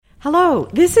Hello,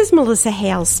 this is Melissa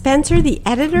Hale Spencer, the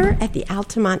editor at the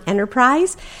Altamont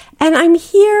Enterprise, and I'm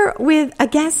here with a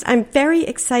guest I'm very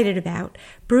excited about,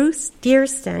 Bruce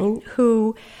Dierstein,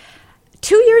 who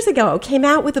 2 years ago came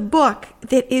out with a book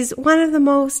that is one of the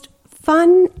most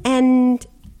fun and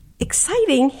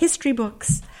exciting history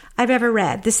books I've ever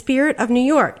read, The Spirit of New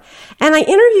York. And I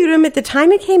interviewed him at the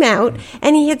time it came out,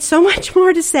 and he had so much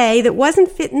more to say that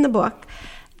wasn't fit in the book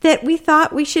that we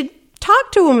thought we should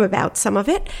talk to him about some of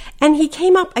it. And he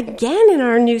came up again in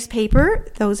our newspaper,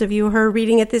 those of you who are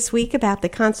reading it this week, about the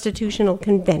Constitutional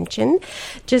Convention,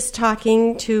 just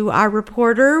talking to our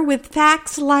reporter with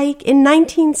facts like in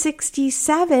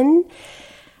 1967,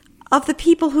 of the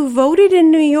people who voted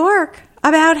in New York,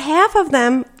 about half of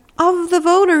them, of the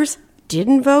voters,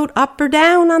 didn't vote up or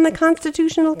down on the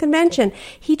Constitutional Convention.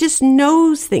 He just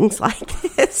knows things like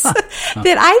this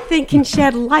that I think can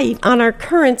shed light on our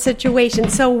current situation.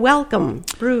 So welcome,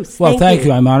 Bruce. Well, thank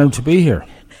you. I'm honored to be here.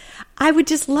 I would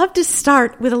just love to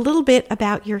start with a little bit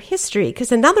about your history,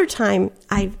 because another time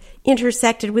I've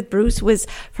intersected with Bruce was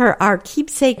for our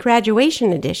Keepsake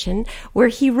Graduation Edition, where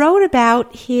he wrote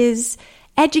about his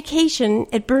education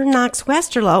at Burn Knox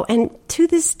Westerlo, and to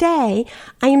this day,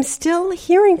 I am still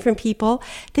hearing from people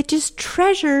that just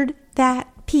treasured that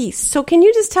piece. So can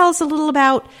you just tell us a little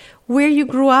about where you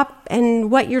grew up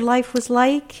and what your life was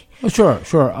like? Well,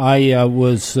 sure. I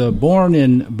was born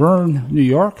in Bern, New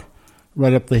York,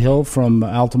 right up the hill from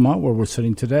Altamont, where we're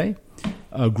sitting today.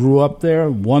 Grew up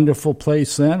there, wonderful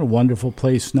place then, a wonderful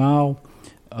place now.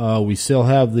 We still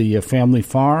have the family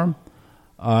farm.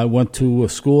 I went to a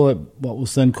school at what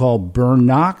was then called Burn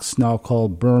Knox, now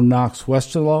called Burn Knox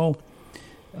Westerlo.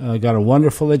 Got a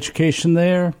wonderful education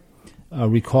there.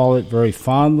 Recall it very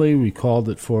fondly. Recalled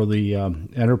it for the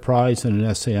Enterprise and an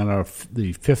essay on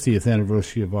the 50th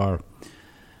anniversary of our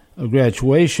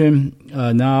graduation.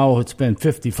 Now it's been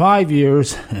 55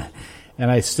 years, and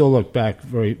I still look back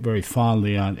very, very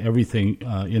fondly on everything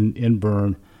in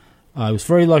Bern. I was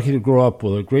very lucky to grow up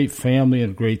with a great family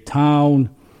and a great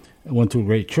town. I went to a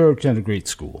great church and a great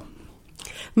school.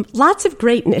 Lots of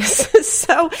greatness.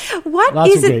 So what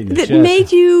is it that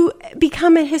made you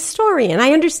become a historian?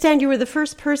 I understand you were the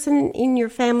first person in your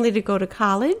family to go to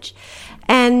college.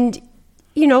 And,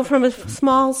 you know, from a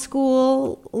small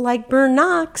school like Burn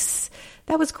Knox,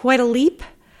 that was quite a leap.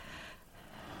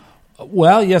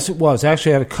 Well, yes, it was.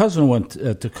 Actually, I had a cousin who went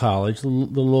to college, a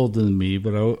little older than me,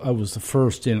 but I was the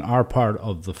first in our part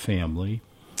of the family.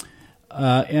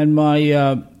 And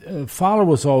my father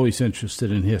was always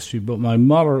interested in history, but my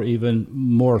mother even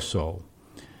more so.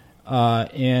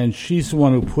 And she's the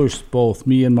one who pushed both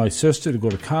me and my sister to go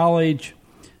to college,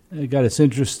 got us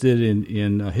interested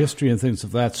in history and things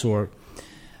of that sort.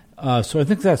 So I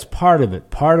think that's part of it.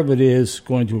 Part of it is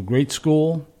going to a great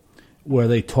school where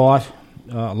they taught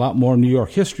a lot more New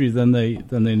York history than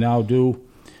they now do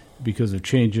because of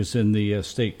changes in the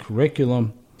state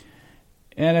curriculum.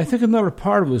 And I think another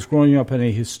part of it was growing up in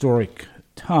a historic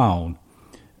town.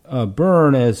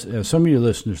 Bern, as some of your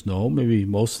listeners know, maybe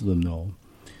most of them know,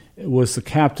 it was the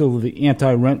capital of the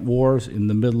anti-rent wars in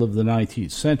the middle of the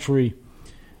 19th century,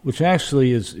 which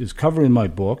actually is covered in my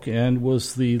book, and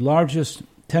was the largest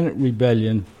tenant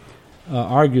rebellion,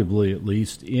 arguably at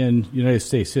least, in United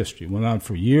States history. It went on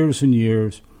for years and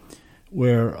years,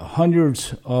 where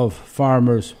hundreds of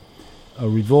farmers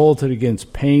revolted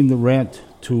against paying the rent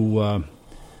to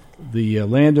the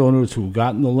landowners who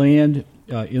gotten the land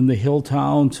in the hill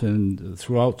towns and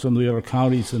throughout some of the other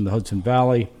counties in the Hudson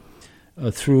Valley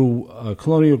through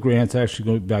colonial grants actually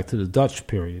going back to the Dutch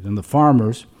period. And the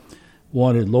farmers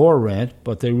wanted lower rent,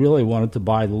 but they really wanted to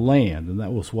buy the land. And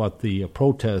that was what the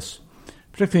protests,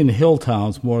 particularly in the hill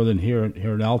towns more than here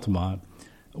in Altamont,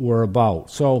 were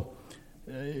about. So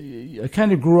I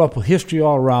kind of grew up with history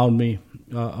all around me,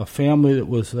 a family that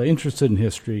was interested in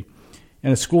history,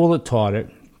 and a school that taught it.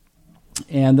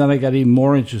 And then I got even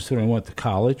more interested when I went to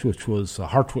college, which was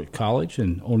Hartwick College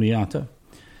in Oneonta,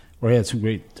 where I had some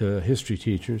great history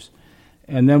teachers.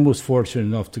 And then was fortunate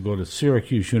enough to go to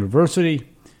Syracuse University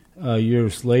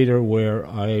years later, where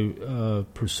I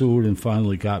pursued and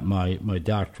finally got my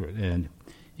doctorate and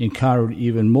encountered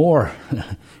even more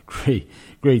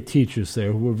great teachers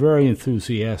there who were very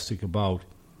enthusiastic about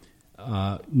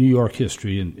New York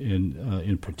history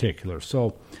in particular.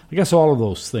 So I guess all of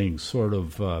those things sort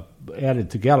of added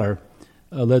together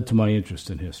led to my interest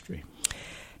in history.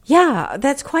 Yeah,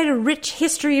 that's quite a rich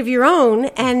history of your own.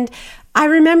 And I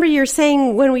remember you're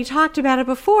saying when we talked about it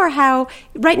before how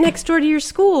right next door to your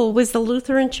school was the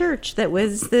Lutheran church that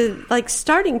was the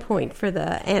starting point for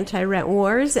the anti-rent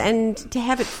wars, and to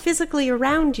have it physically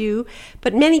around you.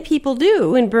 But many people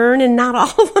do in Bern, and not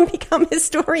all of them become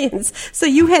historians. So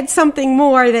you had something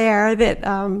more there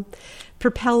that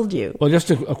propelled you. Well, just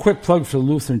a quick plug for the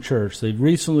Lutheran Church. They've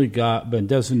recently been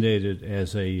designated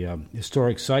as a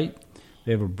historic site.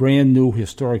 They have a brand new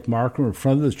historic marker in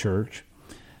front of the church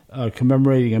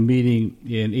commemorating a meeting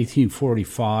in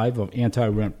 1845 of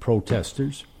anti-rent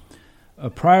protesters.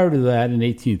 Prior to that, in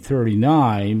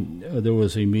 1839, there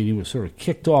was a meeting which sort of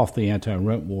kicked off the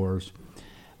anti-rent wars.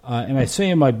 And I say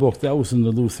in my book that was in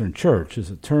the Lutheran Church. As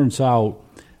it turns out,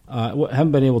 I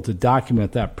haven't been able to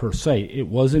document that per se. It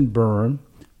was in Bern,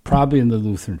 probably in the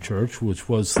Lutheran Church, which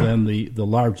was then the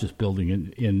largest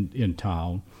building in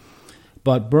town.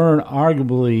 But Bern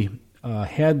arguably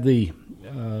had the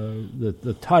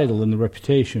title and the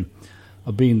reputation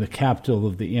of being the capital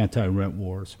of the anti-rent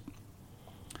wars.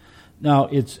 Now,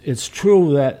 it's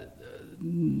true that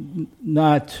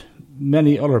not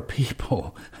many other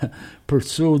people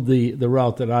pursued the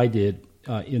route that I did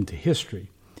into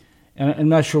history. And I'm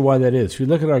not sure why that is. If you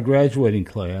look at our graduating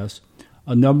class,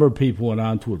 a number of people went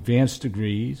on to advanced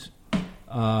degrees,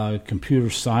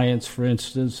 computer science, for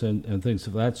instance, and things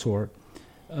of that sort.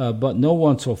 But no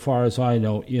one, so far as I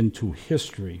know, into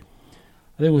history.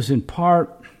 I think it was in part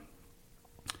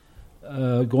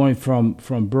going from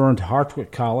Bern to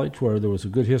Hartwick College, where there was a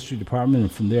good history department,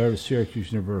 and from there to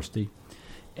Syracuse University.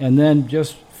 And then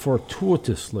just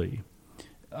fortuitously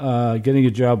getting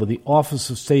a job with the Office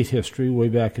of State History way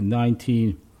back in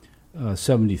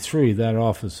 1973. That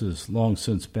office has long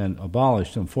since been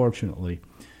abolished, unfortunately.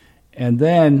 And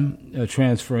then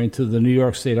transferring to the New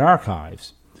York State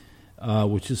Archives,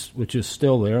 which is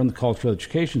still there in the Cultural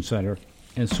Education Center,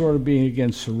 and sort of being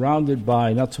again surrounded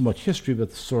by not so much history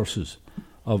but the sources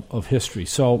of history.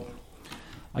 So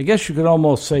I guess you could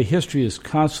almost say history has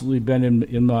constantly been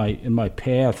in my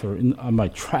path or on my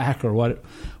track or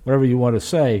whatever you want to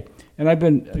say. And I've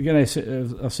been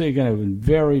I'll say again I've been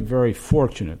very, very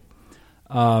fortunate.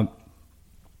 I've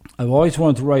always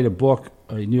wanted to write a book,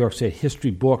 a New York State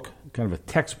history book, kind of a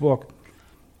textbook.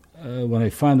 When I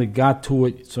finally got to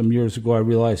it some years ago, I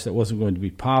realized that wasn't going to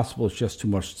be possible. It's just too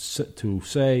much to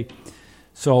say.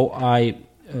 So I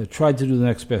tried to do the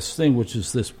next best thing, which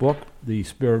is this book, The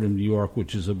Spirit of New York,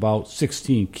 which is about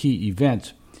 16 key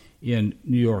events in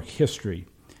New York history.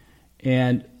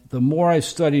 And the more I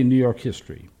study New York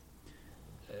history,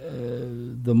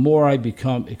 the more I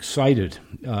become excited,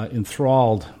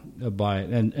 enthralled by it,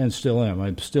 and still am.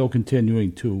 I'm still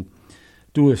continuing to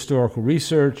do historical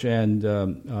research and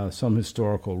some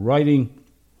historical writing.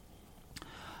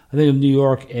 I think of New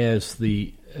York as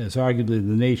arguably the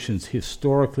nation's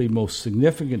historically most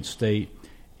significant state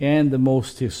and the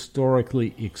most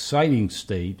historically exciting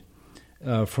state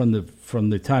from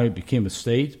the time it became a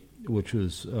state, which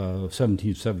was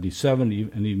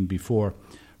 1777 and even before,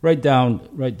 right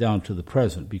down to the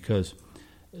present, because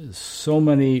so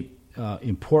many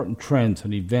important trends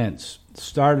and events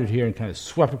started here and kind of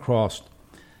swept across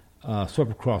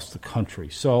the country.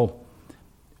 So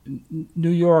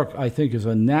New York, I think, is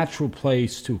a natural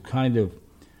place to kind of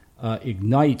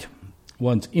ignite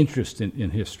one's interest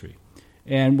in history.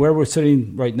 And where we're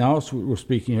sitting right now, so we're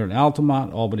speaking here in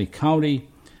Altamont, Albany County,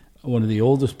 one of the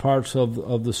oldest parts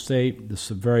of the state. This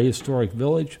is a very historic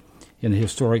village in the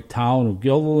historic town of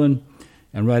Guilderland,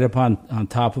 and right up on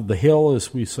top of the hill,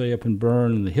 as we say up in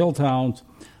Bern and the hill towns,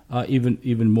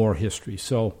 even more history.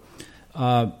 So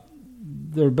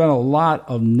there have been a lot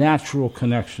of natural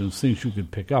connections, things you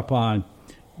could pick up on,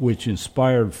 which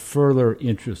inspired further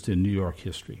interest in New York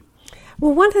history.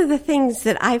 Well, one of the things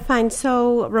that I find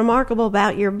so remarkable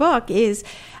about your book is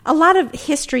a lot of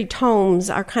history tomes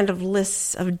are kind of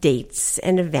lists of dates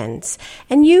and events.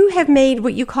 And you have made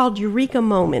what you called eureka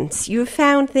moments. You have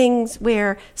found things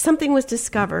where something was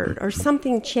discovered or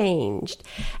something changed.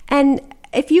 And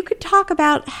if you could talk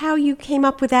about how you came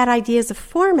up with that idea as a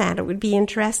format, it would be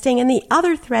interesting. And the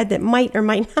other thread that might or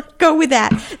might not go with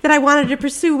that I wanted to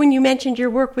pursue when you mentioned your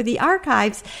work with the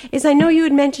archives is I know you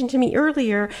had mentioned to me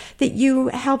earlier that you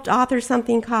helped author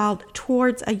something called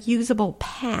Towards a Usable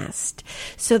Past,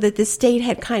 so that the state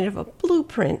had kind of a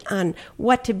blueprint on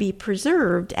what to be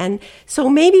preserved. And so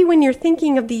maybe when you're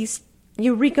thinking of these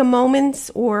eureka moments,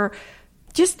 or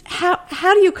just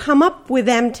how do you come up with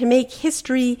them to make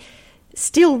history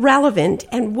still relevant,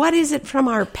 and what is it from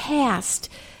our past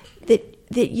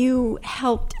that you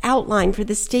helped outline for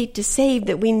the state to save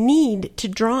that we need to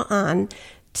draw on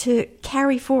to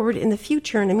carry forward in the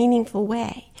future in a meaningful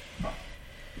way?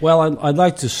 Well, I'd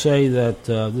like to say that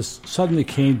this suddenly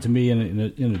came to me in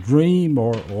a dream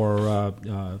or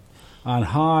on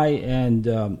high, and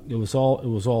it was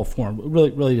all formed.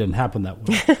 It really didn't happen that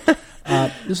way.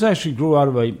 This actually grew out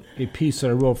of a piece that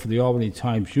I wrote for the Albany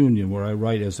Times-Union, where I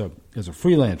write as a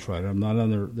freelance writer. I'm not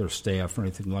on their staff or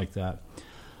anything like that.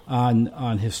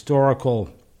 On historical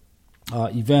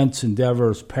events,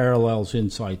 endeavors, parallels,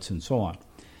 insights, and so on.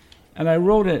 And I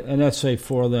wrote an essay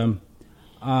for them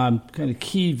on kind of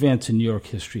key events in New York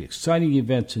history, exciting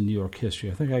events in New York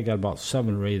history. I think I got about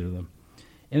 7 or 8 of them.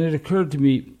 And it occurred to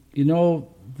me,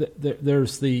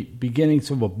 there's the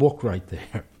beginnings of a book right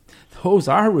there. Those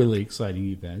are really exciting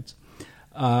events.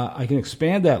 I can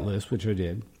expand that list, which I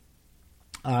did,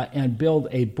 and build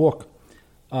a book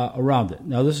around it.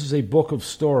 Now, this is a book of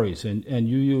stories, and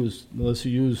Melissa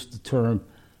used the term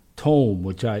tome,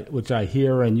 which I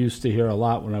hear and used to hear a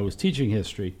lot when I was teaching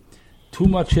history. Too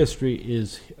much history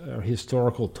is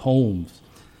historical tomes,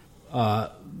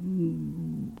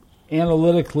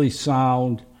 analytically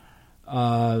sound,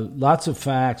 lots of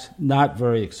facts, not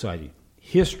very exciting.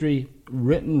 History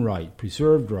written right,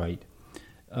 preserved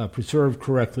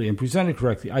correctly, and presented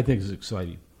correctly, I think is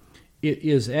exciting. It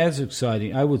is as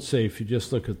exciting, I would say, if you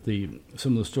just look at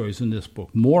some of the stories in this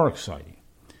book, more exciting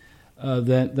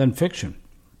than fiction,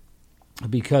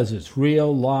 because it's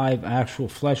real, live, actual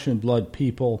flesh and blood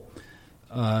people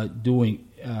doing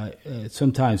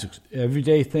sometimes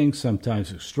everyday things,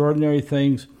 sometimes extraordinary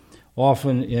things,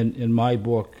 often in my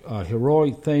book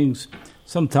heroic things,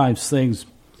 sometimes things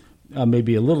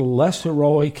maybe a little less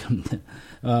heroic,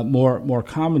 more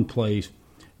commonplace.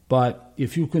 But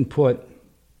if you can put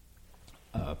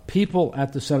people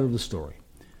at the center of the story,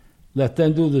 let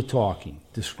them do the talking,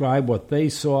 describe what they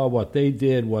saw, what they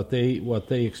did, what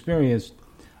they experienced,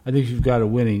 I think you've got a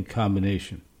winning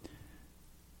combination.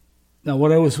 Now,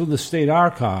 when I was with the State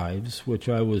Archives, which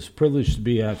I was privileged to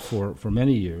be at for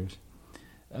many years,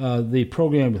 the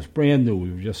program was brand new.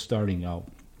 We were just starting out.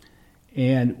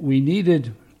 And we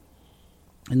needed,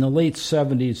 in the late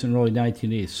 70s and early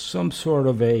 1980s, some sort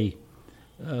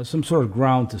of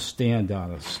ground to stand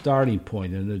on, a starting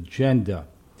point, an agenda,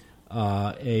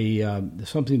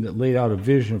 something that laid out a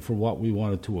vision for what we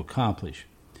wanted to accomplish.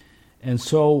 And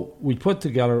so we put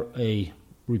together a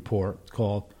report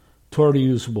called Toward a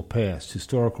Usable Past,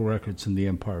 Historical Records in the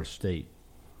Empire State.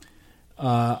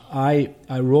 I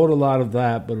wrote a lot of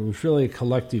that, but it was really a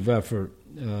collective effort,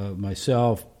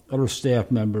 myself, other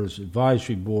staff members,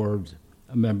 advisory boards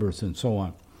members, and so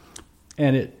on.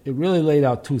 And it really laid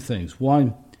out 2 things.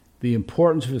 One, the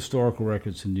importance of historical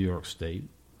records in New York State,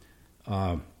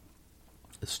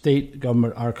 state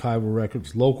government archival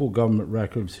records, local government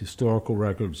records, historical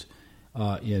records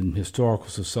in historical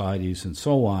societies, and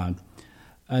so on.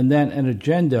 And then an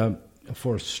agenda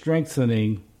for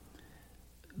strengthening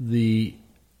the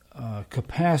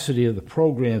capacity of the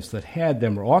programs that had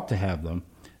them or ought to have them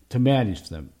to manage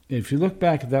them. If you look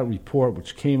back at that report,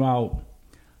 which came out,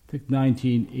 I think,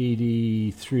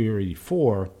 1983 or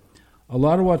 84, a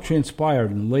lot of what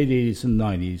transpired in the late 80s and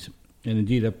 90s, and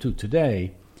indeed up to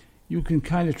today, you can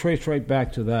kind of trace right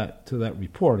back to that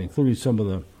report, including some of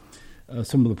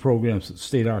the programs that the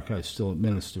State Archives still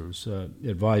administers,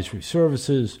 advisory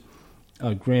services,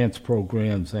 grants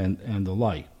programs, and the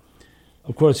like.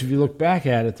 Of course, if you look back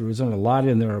at it, there isn't a lot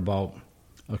in there about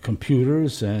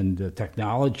computers and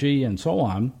technology and so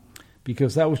on,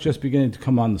 because that was just beginning to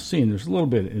come on the scene. There's a little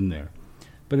bit in there.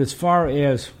 But as far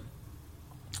as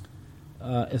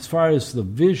the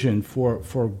vision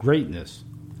for greatness,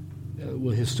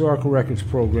 with historical records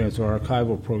programs or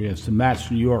archival programs to match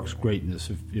New York's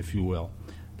greatness, if you will,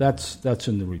 that's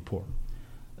in the report.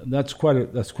 That's quite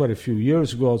a few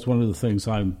years ago. It's one of the things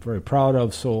I'm very proud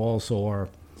of. So also are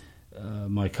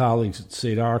my colleagues at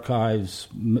State Archives.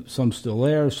 Some still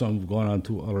there, some have gone on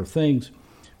to other things,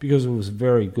 because it was a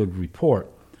very good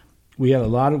report. We had a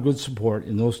lot of good support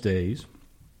in those days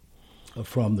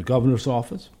from the governor's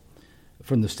office,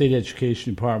 from the state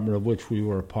education department, of which we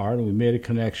were a part, and we made a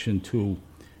connection to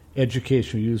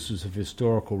educational uses of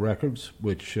historical records,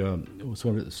 which was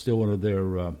still one of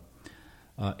their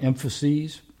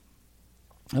emphases.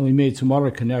 And we made some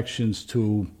other connections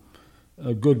to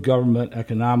good government,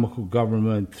 economical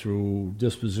government, through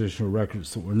disposition of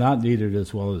records that were not needed,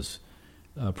 as well as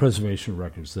preservation of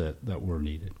records that were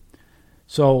needed.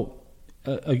 So,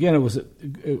 again, it was a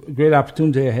great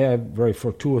opportunity I had, very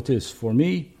fortuitous for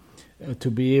me,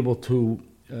 to be able to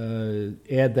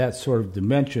add that sort of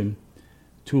dimension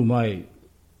to my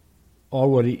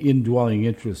already indwelling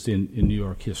interest in New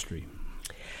York history.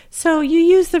 So you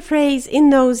use the phrase "in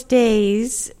those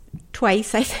days"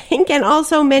 twice, I think, and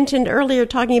also mentioned earlier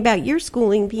talking about your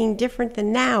schooling being different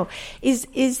than now.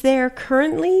 Is there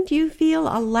currently, do you feel,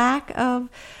 a lack of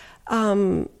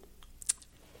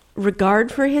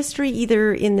regard for history,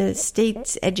 either in the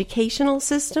state's educational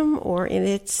system or in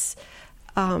its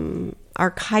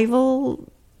archival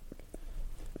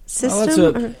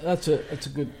system? Well, that's a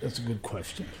good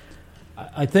question.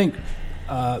 I think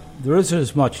there isn't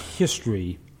as much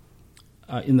history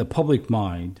in the public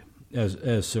mind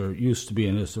as there used to be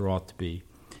and as there ought to be,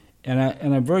 and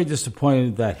I'm very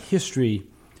disappointed that history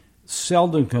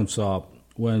seldom comes up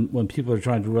when people are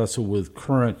trying to wrestle with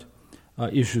current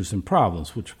issues and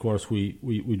problems, which of course we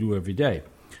do every day,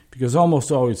 because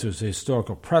almost always there's a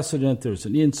historical precedent, there's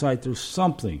an insight, there's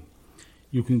something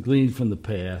you can glean from the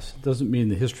past. It doesn't mean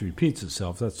the history repeats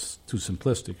itself. That's too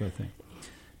simplistic, I think.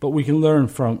 But we can learn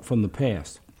from the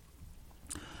past.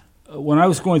 When I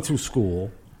was going through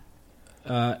school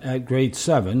at grade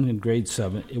 7,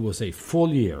 it was a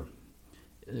full year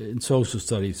in social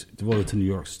studies devoted to New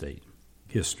York State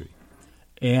history.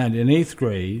 And in 8th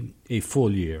grade, a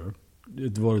full year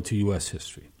devoted to U.S.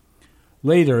 history.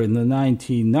 Later, in the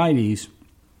 1990s,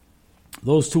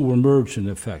 those two were merged in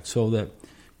effect, so that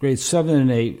grades 7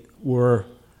 and 8 were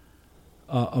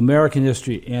American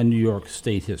history and New York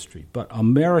State history. But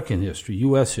American history,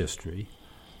 U.S. history,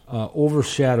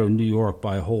 overshadowed New York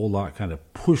by a whole lot, kind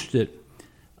of pushed it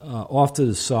off to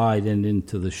the side and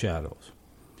into the shadows.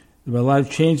 There have been a lot of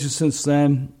changes since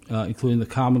then, including the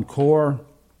Common Core,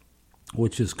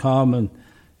 which has come and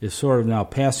is sort of now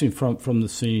passing from the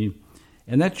scene.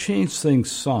 And that changed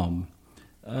things some,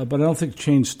 but I don't think it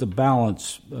changed the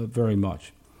balance very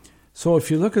much. So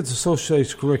if you look at the social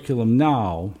studies curriculum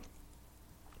now,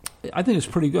 I think it's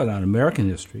pretty good on American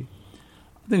history.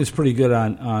 I think it's pretty good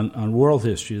on world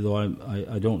history, though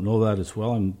I don't know that as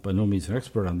well. I'm by no means an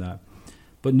expert on that.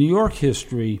 But New York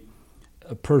history,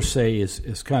 per se,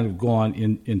 is kind of gone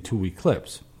into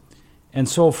eclipse. And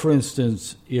so, for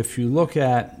instance, if you look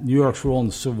at New York's role in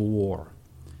the Civil War,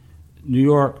 New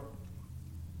York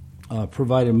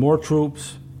provided more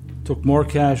troops, took more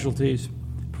casualties,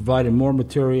 provided more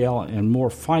material and more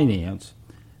finance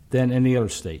than any other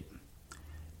state.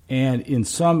 And in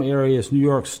some areas, New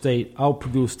York State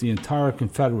outproduced the entire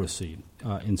Confederacy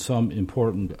in some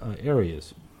important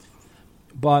areas.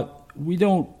 But we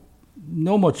don't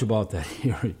know much about that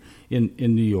here in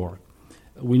New York.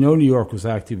 We know New York was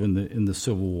active in the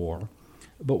Civil War,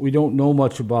 but we don't know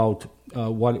much about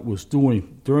what it was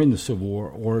doing during the Civil War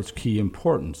or its key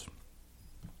importance.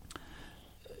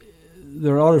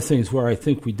 There are other things where I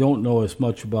think we don't know as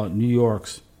much about New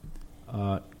York's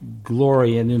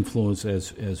glory and influence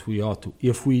as we ought to.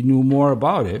 If we knew more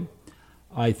about it,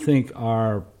 I think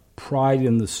our pride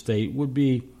in the state would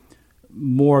be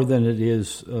more than it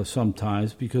is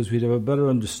sometimes, because we'd have a better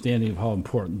understanding of how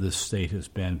important this state has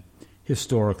been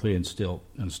historically and still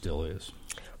is.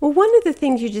 Well, one of the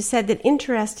things you just said that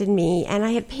interested me, and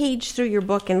I had paged through your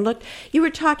book and looked, you were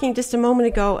talking just a moment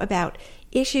ago about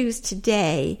issues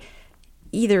today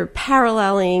either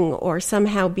paralleling or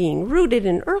somehow being rooted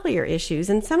in earlier issues,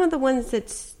 and some of the ones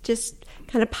that's just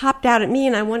kind of popped out at me,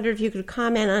 and I wonder if you could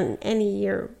comment on any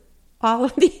or all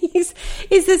of these,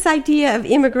 is this idea of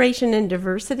immigration and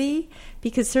diversity,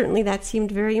 because certainly that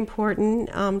seemed very important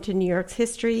to New York's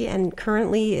history and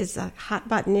currently is a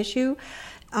hot-button issue.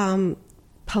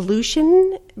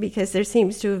 Pollution, because there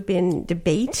seems to have been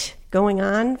debate going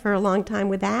on for a long time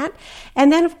with that.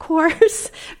 And then, of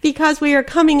course, because we are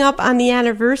coming up on the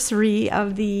anniversary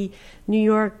of the New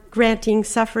York granting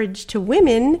suffrage to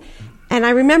women, and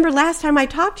I remember last time I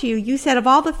talked to you, you said of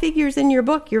all the figures in your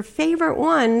book, your favorite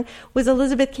one was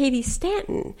Elizabeth Cady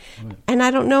Stanton. Right. And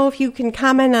I don't know if you can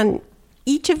comment on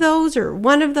each of those or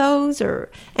one of those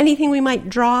or anything we might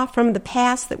draw from the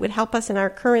past that would help us in our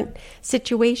current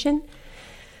situation.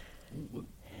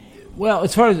 Well,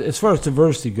 as far as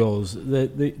diversity goes,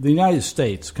 the United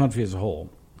States, country as a whole,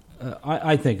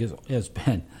 I think has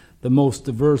been the most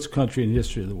diverse country in the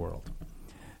history of the world.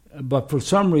 But for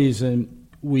some reason,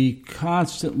 we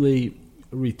constantly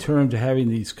return to having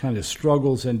these kind of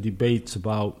struggles and debates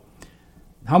about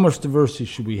how much diversity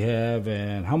should we have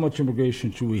and how much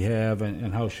immigration should we have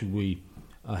and how should we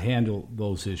handle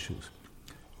those issues.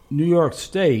 New York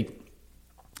State,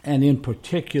 and in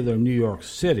particular New York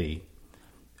City,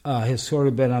 has sort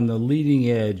of been on the leading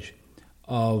edge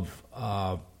of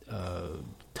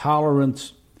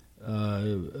tolerance,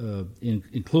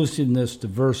 inclusiveness,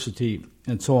 diversity,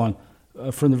 and so on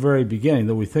from the very beginning.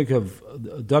 Though we think of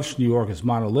Dutch New York as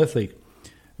monolithic,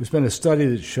 there's been a study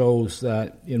that shows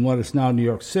that in what is now New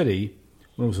York City,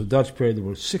 when it was a Dutch period, there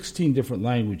were 16 different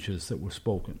languages that were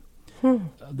spoken.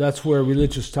 That's where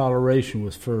religious toleration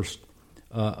was first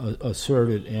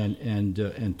asserted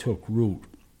and took root.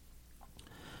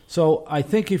 So I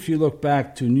think if you look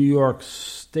back to New York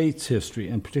State's history,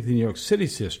 and particularly New York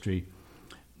City's history,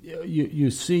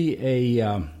 you see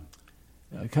a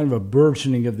kind of a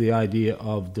burgeoning of the idea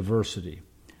of diversity.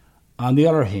 On the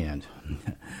other hand,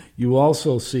 you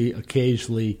also see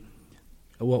occasionally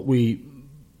what we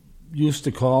used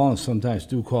to call, and sometimes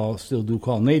still do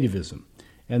call nativism.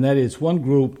 And that is one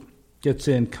group gets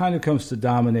in, kind of comes to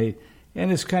dominate,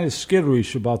 and is kind of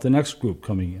skitterish about the next group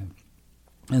coming in.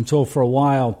 And so for a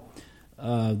while,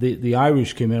 the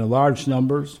Irish came in large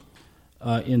numbers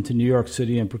into New York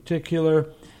City in particular.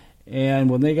 And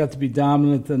when they got to be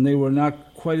dominant, then they were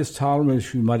not quite as tolerant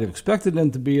as you might have expected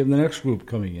them to be in the next group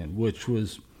coming in, which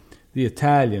was the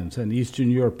Italians and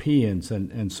Eastern Europeans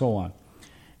and so on.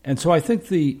 And so I think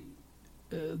the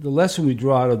lesson we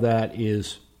draw out of that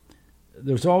is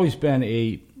there's always been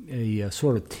a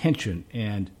sort of tension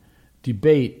and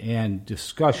debate and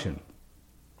discussion.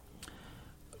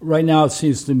 Right now, it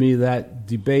seems to me that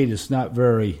debate is not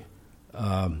very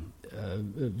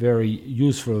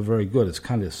useful or very good. It's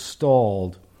kind of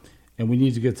stalled, and we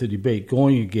need to get the debate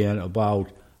going again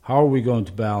about how are we going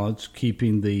to balance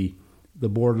keeping the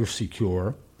border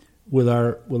secure with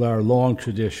our long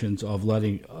traditions of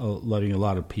letting a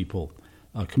lot of people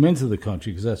come into the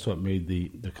country, because that's what made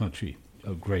the country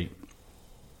great.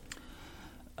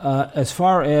 As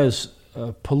far as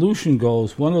pollution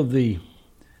goes, one of the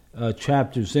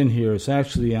chapters in here is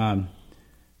actually on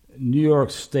New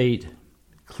York State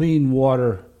clean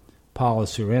water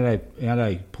policy or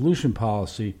anti-pollution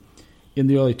policy in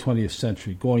the early 20th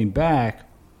century, going back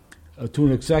to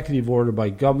an executive order by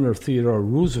Governor Theodore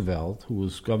Roosevelt, who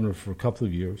was governor for a couple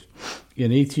of years,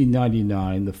 in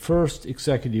 1899, the first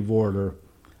executive order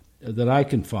that I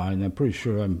can find. I'm pretty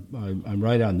sure I'm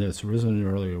right on this. There isn't an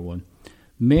earlier one,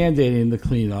 mandating the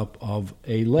cleanup of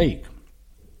a lake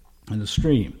and a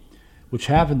stream, which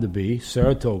happened to be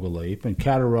Saratoga Lake and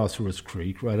Cattaraugus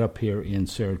Creek, right up here in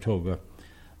Saratoga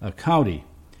County.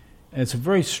 And it's a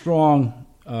very strong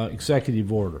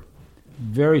executive order,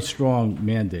 very strong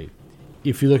mandate.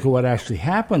 If you look at what actually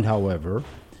happened, however,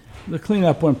 the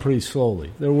cleanup went pretty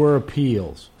slowly. There were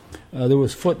appeals. There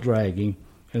was foot dragging,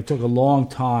 and it took a long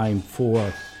time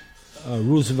for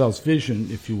Roosevelt's vision,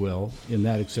 if you will, in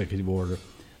that executive order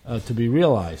to be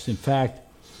realized. In fact,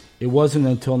 it wasn't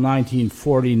until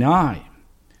 1949.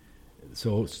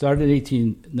 So it started in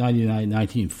 1899,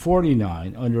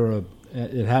 1949, under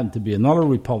it happened to be another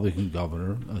Republican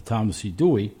governor, Thomas E.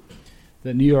 Dewey,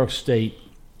 that New York State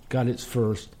got its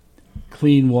first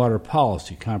clean water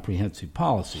policy, comprehensive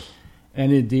policy.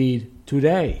 And indeed,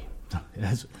 today,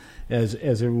 as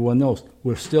everyone knows,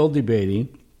 we're still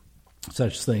debating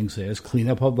such things as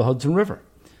cleanup of the Hudson River.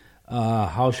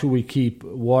 How should we keep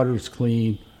waters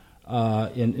clean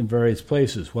in various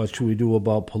places? What should we do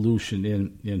about pollution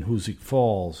in Hoosick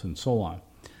Falls and so on?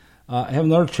 I have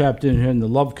another chapter in here in the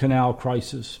Love Canal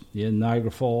crisis in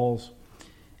Niagara Falls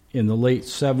in the late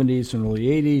 70s and early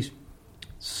 80s,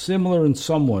 similar in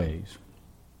some ways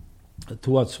to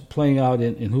what's playing out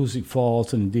in Hoosick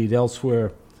Falls and indeed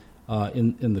elsewhere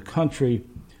in the country,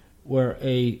 where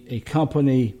a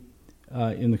company,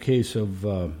 in the case of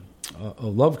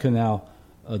Love Canal,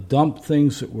 dumped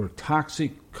things that were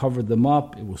toxic, covered them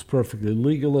up. It was perfectly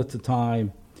legal at the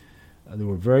time. There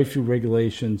were very few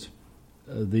regulations.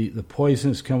 The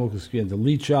poisonous chemicals began to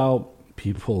leach out.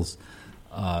 People's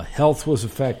health was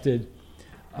affected.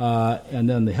 And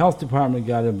then the health department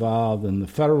got involved, and the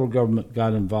federal government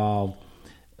got involved.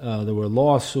 There were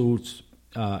lawsuits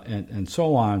and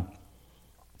so on.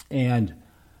 And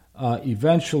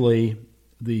eventually,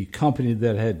 the company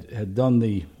that had done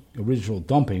the original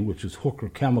dumping, which is Hooker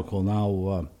Chemical,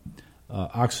 now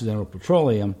Occidental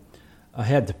Petroleum,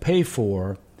 had to pay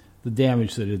for the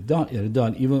damage that it had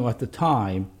done, even though at the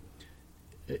time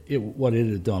what it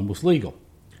had done was legal.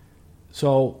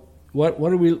 So what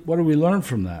do we learn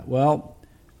from that? Well,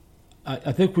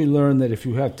 I think we learned that if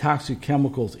you have toxic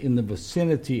chemicals in the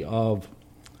vicinity of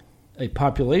a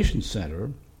population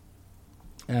center,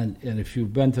 and if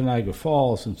you've been to Niagara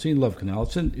Falls and seen Love Canal,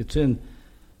 it's in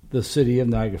the city of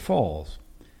Niagara Falls.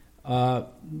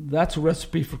 That's a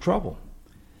recipe for trouble.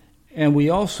 And we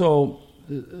also,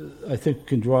 I think,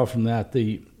 can draw from that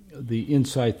the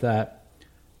insight that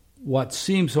what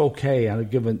seems okay at a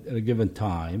given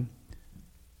time,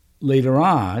 later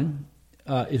on,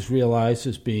 is realized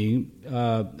as being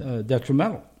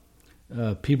detrimental.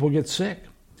 People get sick,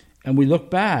 and we look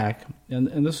back,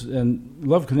 and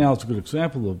Love Canal is a good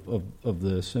example of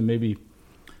this, and maybe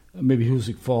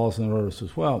Hoosick Falls and others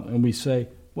as well. And we say,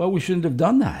 well, we shouldn't have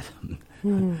done that.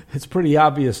 It's pretty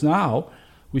obvious now.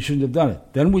 We shouldn't have done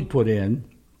it. Then we'd put in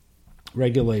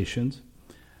regulations.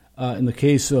 In the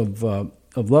case of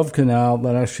Love Canal,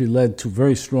 that actually led to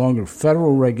very strong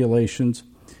federal regulations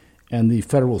and the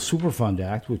Federal Superfund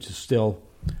Act, which is still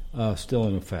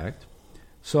in effect.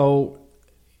 So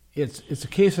it's a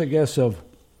case, I guess, of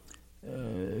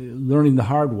learning the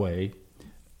hard way,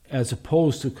 as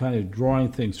opposed to kind of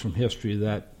drawing things from history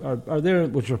that are there,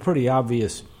 which are pretty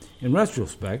obvious in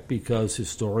retrospect, because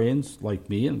historians like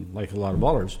me and like a lot of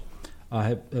others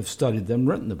have studied them,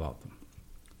 written about them.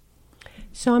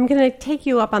 So I'm going to take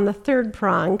you up on the third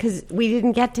prong, because we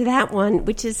didn't get to that one,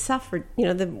 which is suffrage,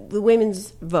 the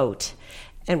women's vote.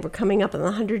 And we're coming up on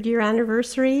the 100-year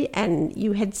anniversary, and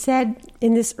you had said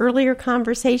in this earlier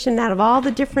conversation that of all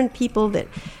the different people that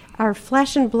are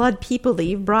flesh and blood people that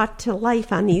you've brought to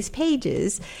life on these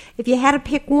pages, if you had to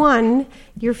pick one,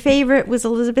 your favorite was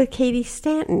Elizabeth Cady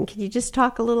Stanton. Can you just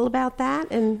talk a little about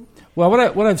that? And well,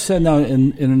 what I've said now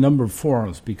in a number of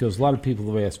forums, because a lot of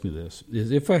people have asked me this,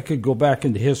 is if I could go back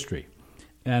into history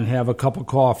and have a cup of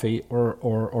coffee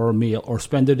or a meal or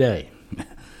spend a day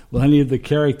with any of the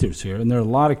characters here, and there are a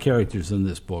lot of characters in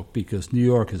this book because New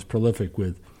York is prolific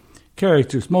with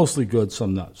characters, mostly good,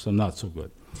 some not so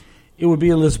good. It would be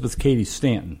Elizabeth Cady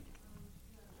Stanton,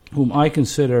 whom I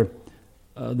consider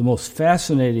the most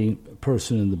fascinating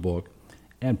person in the book,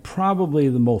 and probably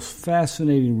the most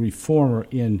fascinating reformer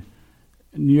in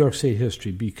New York State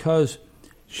history, because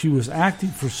she was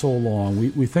active for so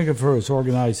long. We think of her as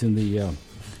organizing the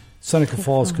Seneca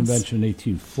Falls Convention in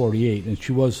 1848, and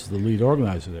she was the lead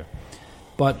organizer there.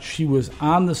 But she was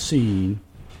on the scene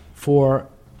for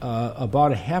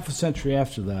about a half a century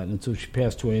after that, until she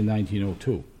passed away in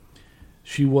 1902.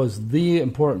 She was the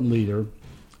important leader,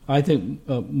 I think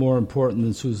more important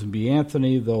than Susan B.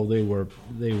 Anthony, though they were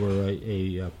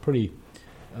a pretty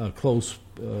close,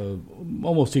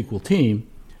 almost equal team.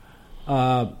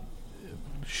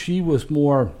 She was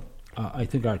more, I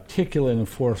think, articulate and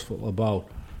forceful about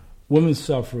women's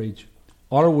suffrage,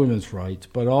 other women's rights,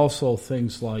 but also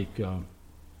things like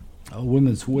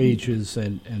women's wages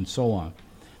and so on.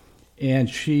 And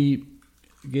she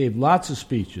gave lots of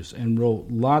speeches and wrote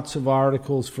lots of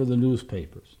articles for the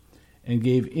newspapers and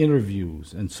gave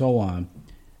interviews and so on.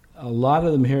 A lot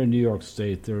of them here in New York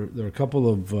State. There are a couple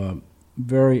of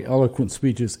very eloquent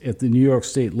speeches at the New York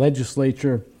State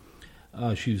Legislature.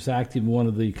 She was active in one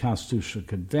of the constitutional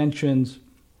conventions.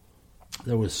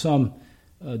 There was some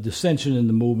dissension in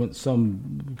the movement.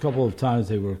 A couple of times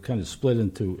they were kind of split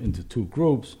into two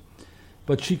groups.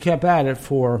 But she kept at it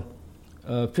for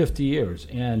 50 years.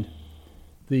 And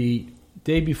the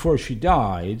day before she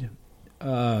died,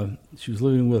 she was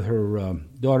living with her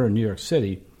daughter in New York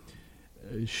City.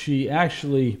 She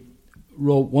actually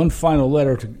wrote one final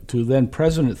letter to then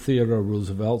President Theodore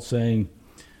Roosevelt saying,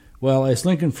 well, as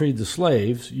Lincoln freed the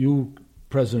slaves, you,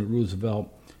 President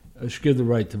Roosevelt, should give the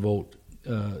right to vote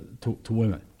to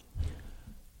women.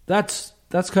 That's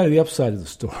kind of the upside of the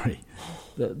story.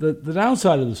 The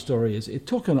downside of the story is it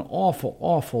took an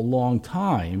awful long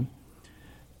time,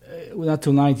 not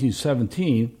till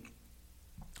 1917,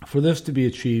 for this to be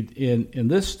achieved in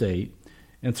this state,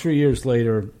 and 3 years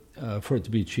later for it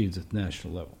to be achieved at the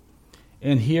national level.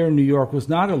 And here New York was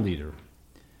not a leader.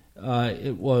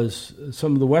 It was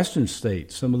some of the western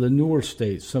states, some of the newer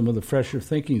states, some of the fresher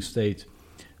thinking states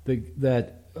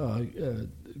that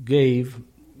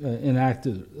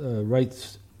enacted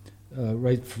rights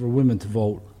for women to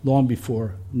vote long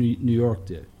before New York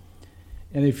did.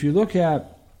 And if you look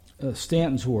at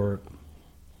Stanton's work,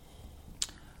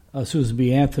 Susan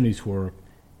B. Anthony's work,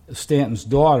 Stanton's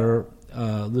daughter,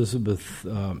 Elizabeth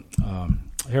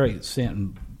Harriet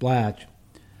Stanton Blatch,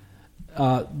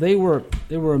 they were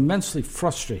immensely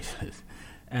frustrated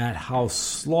at how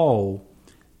slow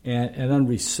and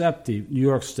unreceptive New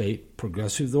York State,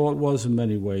 progressive though it was in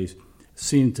many ways,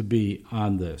 seemed to be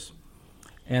on this.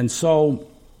 And so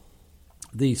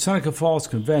the Seneca Falls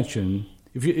Convention,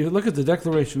 if you look at the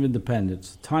Declaration of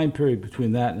Independence, the time period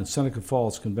between that and the Seneca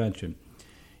Falls Convention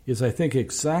is, I think,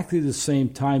 exactly the same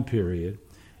time period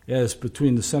as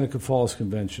between the Seneca Falls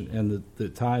Convention and the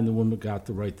time the women got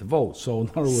the right to vote. So in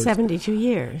other words, 72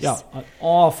 years. Yeah, an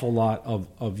awful lot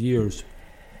of years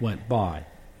went by.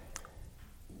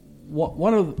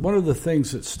 One of the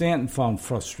things that Stanton found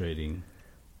frustrating,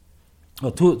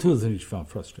 well, two of the things she found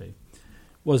frustrating,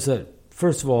 was that,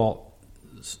 first of all,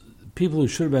 people who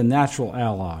should have been natural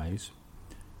allies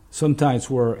sometimes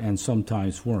were and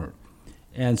sometimes weren't.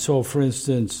 And so, for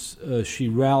instance, she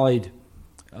rallied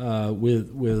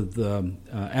with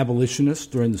abolitionists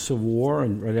during the Civil War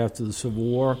and right after the Civil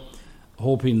War,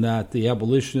 hoping that the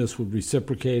abolitionists would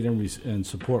reciprocate and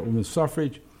support women's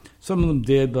suffrage. Some of them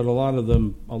did, but a lot of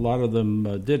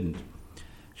them didn't.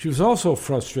 She was also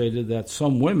frustrated that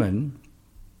some women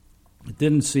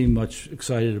didn't seem much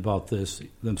excited about this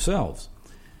themselves.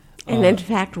 And in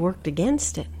fact worked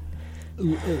against it.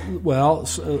 Well,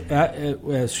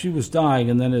 as she was dying,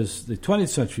 and then as the 20th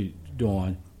century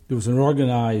dawned, there was an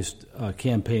organized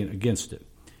campaign against it.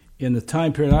 In the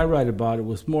time period I write about, it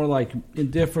was more like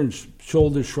indifference,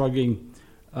 shoulder shrugging,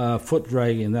 foot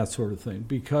dragging, that sort of thing.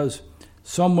 Because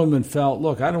some women felt,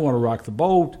 look, I don't want to rock the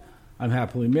boat. I'm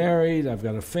happily married. I've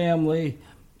got a family.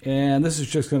 And this is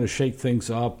just going to shake things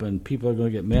up, and people are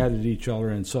going to get mad at each other.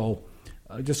 And so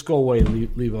just go away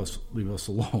and leave us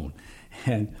alone.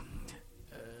 And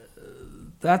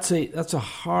that's a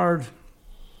hard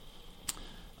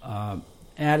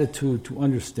attitude to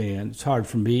understand. It's hard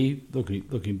for me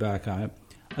looking back on it.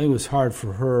 I think it was hard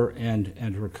for her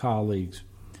and her colleagues,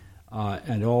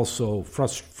 and also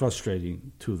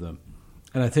frustrating to them.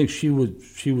 And I think she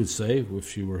would say, if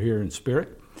she were here in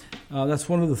spirit, that's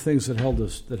one of the things that held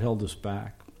us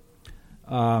back.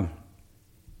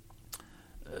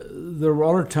 There were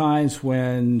other times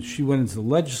when she went into the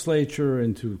legislature,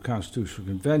 into Constitutional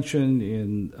Convention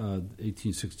in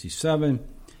 1867,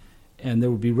 and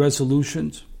there would be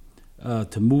resolutions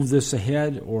to move this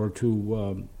ahead or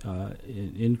to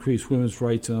increase women's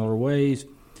rights in other ways,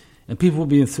 and people would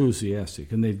be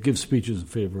enthusiastic, and they'd give speeches in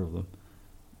favor of them.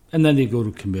 And then they'd go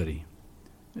to committee,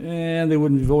 and they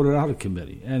wouldn't be voted out of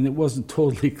committee, and it wasn't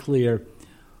totally clear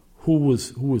who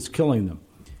was killing them.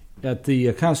 At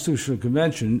the Constitutional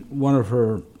Convention, one of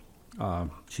her,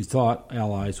 she thought,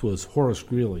 allies was Horace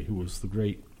Greeley, who was the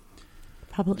great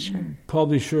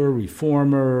publisher,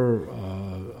 reformer,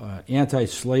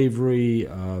 anti-slavery,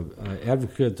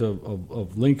 advocate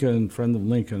of Lincoln, friend of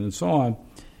Lincoln, and so on.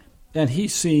 And he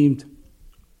seemed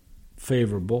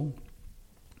favorable.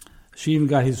 She even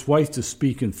got his wife to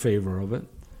speak in favor of it.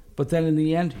 But then in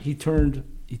the end, he turned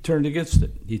against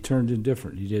it. He turned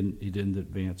indifferent. He didn't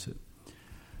advance it.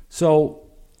 So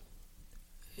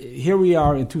here we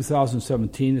are in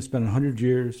 2017. It's been 100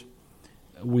 years.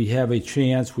 We have a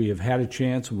chance. We have had a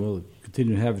chance, and we'll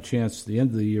continue to have a chance at the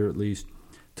end of the year at least,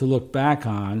 to look back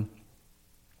on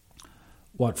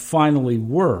what finally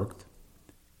worked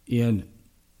in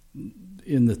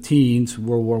the teens,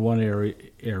 World War I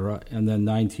era, and then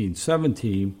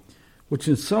 1917, which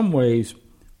in some ways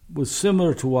was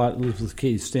similar to what Elizabeth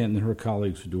Cady Stanton and her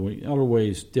colleagues were doing, in other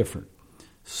ways different.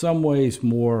 Some ways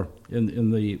more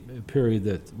in the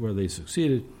period where they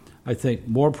succeeded, I think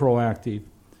more proactive,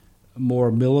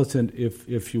 more militant,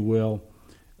 if you will,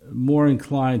 more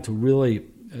inclined to really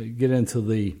get into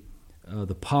the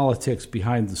politics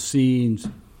behind the scenes,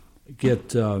 get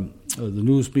the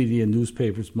news media and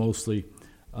newspapers mostly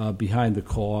behind the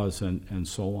cause and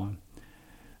so on.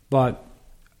 But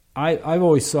I've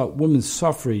always thought women's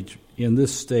suffrage in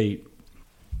this state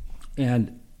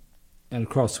and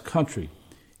across the country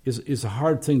is a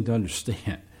hard thing to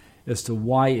understand as to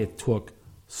why it took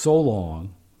so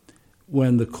long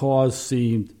when the cause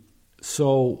seemed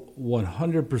so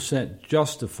 100%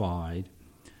 justified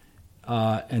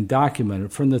and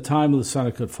documented from the time of the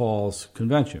Seneca Falls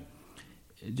Convention.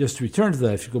 Just to return to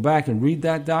that, if you go back and read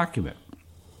that document,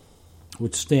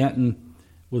 which Stanton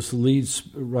was the lead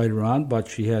writer on, but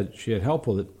she had help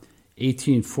with it,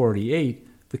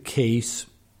 1848, the case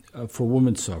for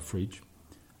women's suffrage,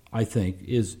 I think,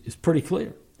 is pretty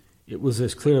clear. It was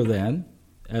as clear then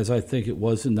as I think it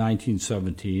was in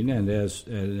 1917 and as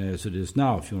it is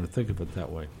now, if you want to think of it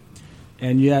that way.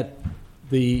 And yet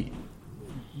the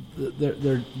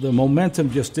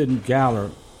momentum just didn't gather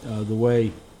the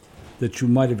way that you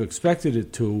might have expected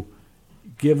it to,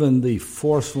 given the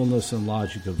forcefulness and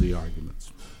logic of the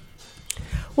arguments.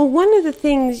 Well, one of the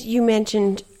things you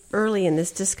mentioned early in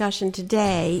this discussion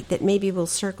today that maybe we'll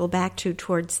circle back to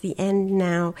towards the end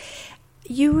now,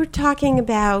 you were talking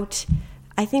about,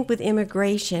 I think with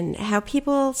immigration, how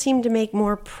people seem to make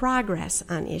more progress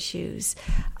on issues.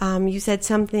 You said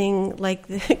something like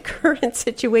the current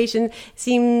situation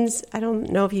seems, I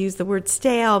don't know if you used the word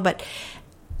stale, but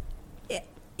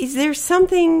is there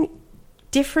something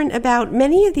different about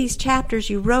many of these chapters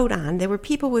you wrote on? There were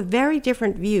people with very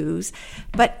different views,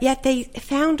 but yet they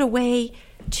found a way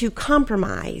to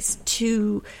compromise,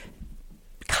 to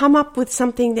come up with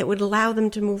something that would allow them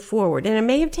to move forward. And it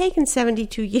may have taken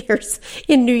 72 years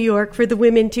in New York for the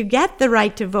women to get the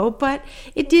right to vote, but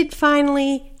it did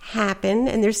finally happen,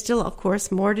 and there's still, of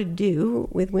course, more to do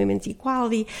with women's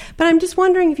equality. But I'm just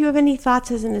wondering if you have any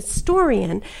thoughts as an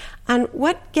historian on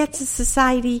what gets a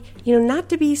society, not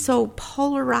to be so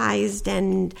polarized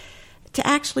and to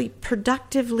actually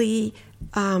productively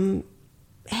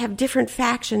have different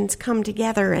factions come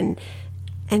together and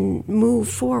move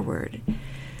forward?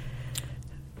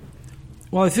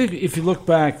 Well, I think if you look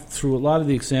back through a lot of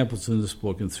the examples in this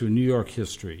book and through New York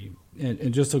history,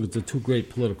 and just look at the two great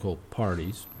political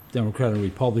parties, Democrat and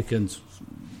Republicans,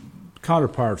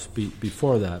 counterparts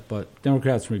before that, but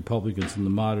Democrats and Republicans in the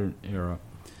modern era,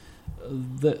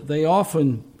 they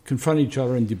often confront each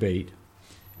other in debate,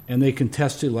 and they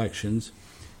contest elections,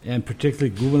 and particularly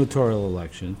gubernatorial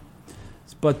elections,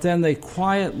 but then they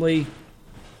quietly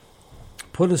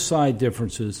put aside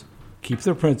differences, keep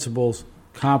their principles,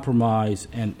 compromise,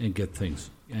 and get things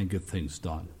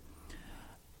done.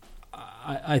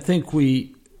 I think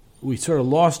we sort of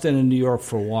lost that in New York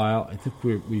for a while. I think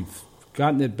we've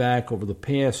gotten it back over the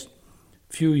past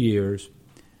few years.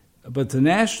 But at the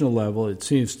national level, it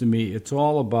seems to me it's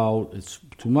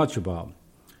too much about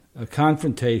a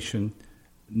confrontation,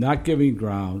 not giving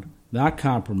ground, not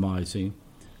compromising,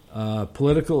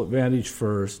 political advantage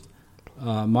first,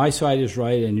 my side is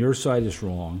right and your side is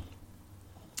wrong.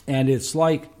 And it's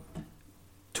like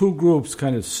two groups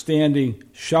kind of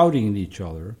shouting at each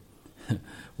other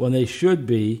when they should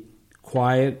be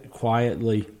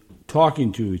quietly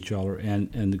talking to each other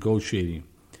and negotiating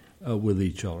with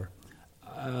each other.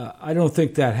 I don't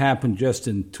think that happened just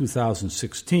in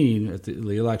 2016 at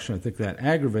the election. I think that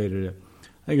aggravated it.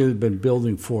 I think it had been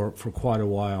building for quite a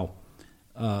while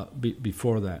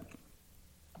before that.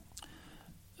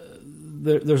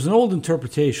 There's an old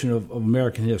interpretation of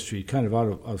American history, kind of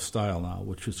out of style now,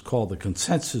 which is called the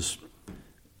consensus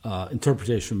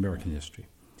interpretation of American history.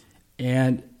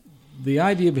 And the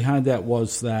idea behind that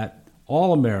was that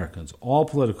all Americans, all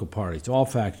political parties, all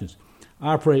factions,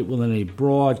 operate within a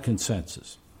broad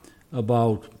consensus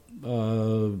about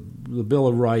the Bill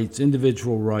of Rights,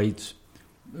 individual rights,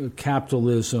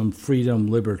 capitalism, freedom,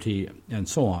 liberty, and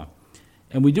so on.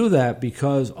 And we do that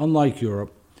because, unlike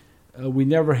Europe, we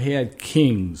never had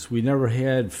kings, we never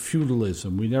had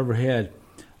feudalism, we never had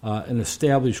an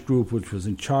established group which was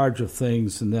in charge of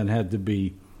things and then had to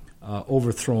be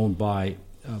overthrown by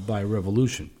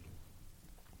revolution.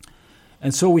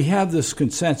 And so we have this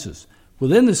consensus.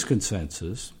 Within this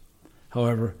consensus,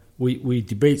 however, we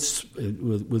debate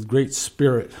with great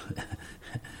spirit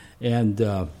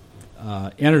and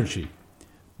energy,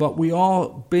 but we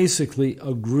all basically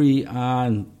agree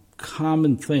on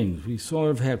common things. We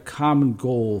sort of have common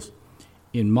goals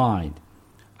in mind.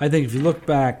 I think if you look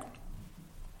back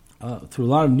through a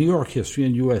lot of New York history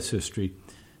and U.S. history,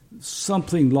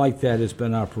 something like that has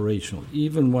been operational,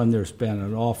 even when there's been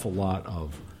an awful lot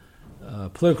of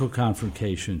political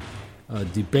confrontation,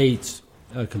 debates,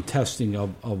 contesting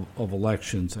of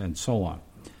elections, and so on.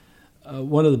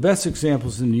 One of the best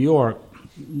examples in New York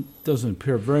doesn't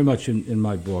appear very much in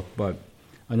my book, but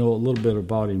I know a little bit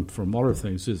about him from other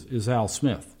things, is Al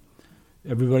Smith.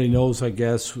 Everybody knows, I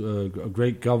guess, a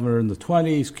great governor in the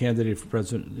 1920s, candidate for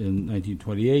president in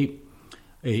 1928,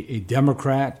 a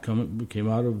Democrat, came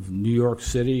out of New York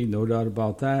City, no doubt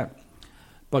about that,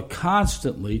 but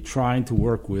constantly trying to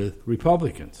work with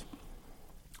Republicans.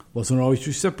 Wasn't always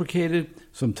reciprocated.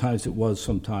 Sometimes it was,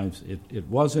 sometimes it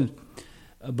wasn't.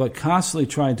 But constantly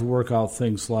trying to work out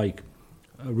things like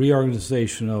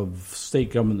reorganization of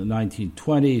state government in the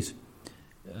 1920s,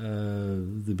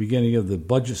 the beginning of the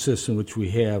budget system, which we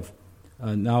have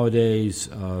nowadays,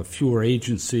 fewer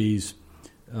agencies,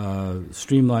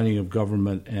 streamlining of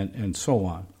government, and so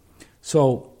on.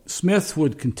 So Smith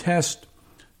would contest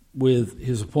with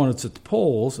his opponents at the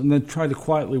polls and then try to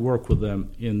quietly work with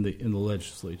them in the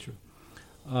legislature.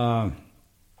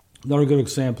 Another good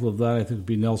example of that, I think, would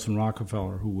be Nelson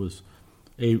Rockefeller, who was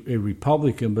a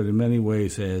Republican, but in many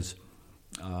ways as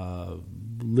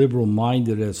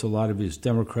liberal-minded as a lot of his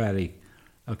Democratic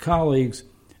colleagues,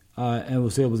 and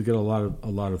was able to get a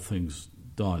lot of things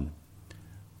done.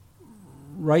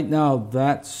 Right now,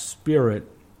 that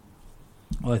spirit,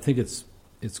 well, I think it's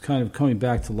kind of coming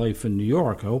back to life in New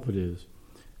York. I hope it is.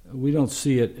 We don't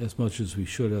see it as much as we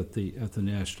should at the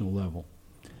national level,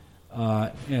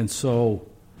 and so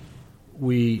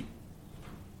we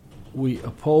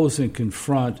oppose and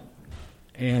confront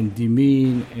and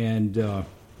demean and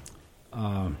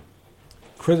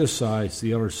criticize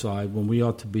the other side when we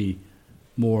ought to be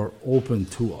more open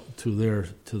to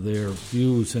their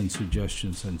views and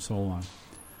suggestions and so on.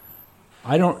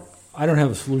 I don't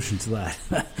have a solution to that.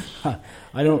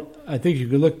 I think you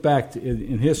can look back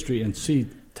in history and see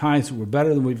times that were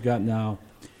better than we've got now.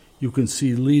 You can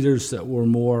see leaders that were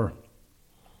more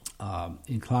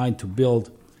inclined to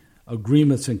build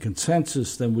agreements and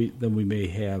consensus than we may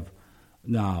have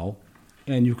now,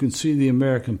 and you can see the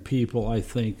American people, I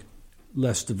think,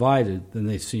 less divided than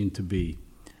they seem to be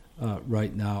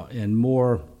right now, and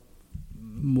more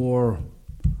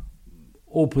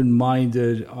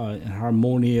open-minded and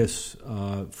harmonious,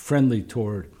 friendly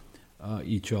toward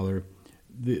each other.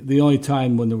 The only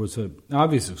time when there was an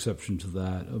obvious exception to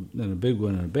that, and a big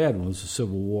one and a bad one, was the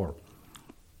Civil War.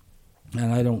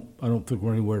 And I don't think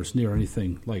we're anywhere near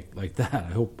anything like that.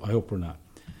 I hope we're not.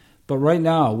 But right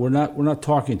now we're not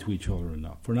talking to each other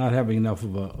enough. We're not having enough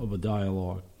of a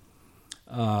dialogue.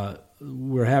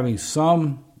 We're having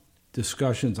some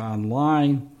discussions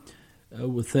online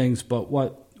with things, but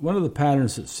one of the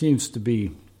patterns that seems to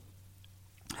be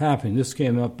happening. This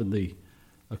came up in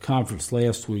a conference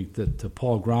last week that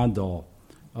Paul Grandal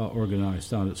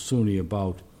organized down at SUNY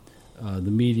about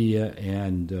the media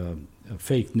and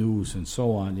fake news and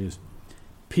so on, is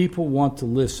people want to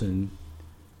listen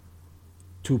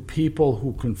to people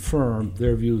who confirm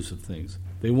their views of things.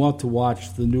 They want to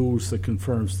watch the news that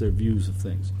confirms their views of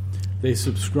things. They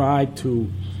subscribe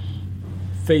to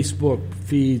Facebook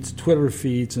feeds, Twitter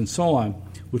feeds, and so on,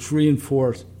 which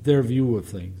reinforce their view of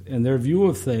things. And their view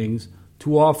of things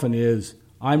too often is,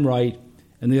 I'm right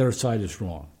and the other side is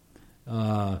wrong.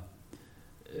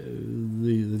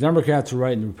 The Democrats are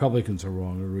right and the Republicans are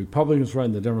wrong, or the Republicans are right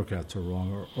and the Democrats are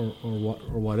wrong,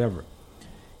 or whatever.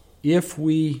 If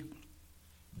we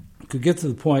could get to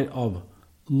the point of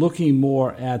looking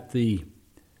more at the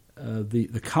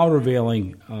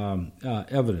countervailing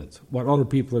evidence, what other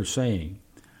people are saying,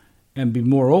 and be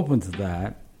more open to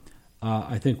that,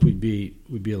 I think we'd be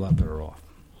a lot better off.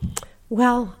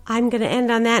 Well, I'm going to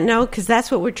end on that note because that's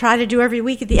what we try to do every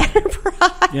week at the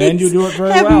Enterprise. And you do it very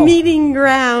well. Have meeting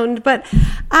ground. But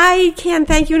I can't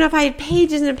thank you enough. I had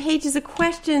pages and pages of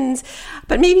questions,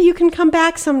 but maybe you can come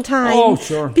back sometime. Oh,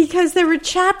 sure. Because there were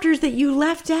chapters that you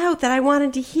left out that I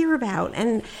wanted to hear about.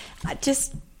 And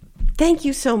just thank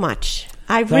you so much.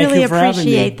 I really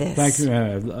appreciate this. Thank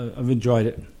you. I've enjoyed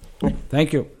it.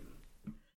 Thank you.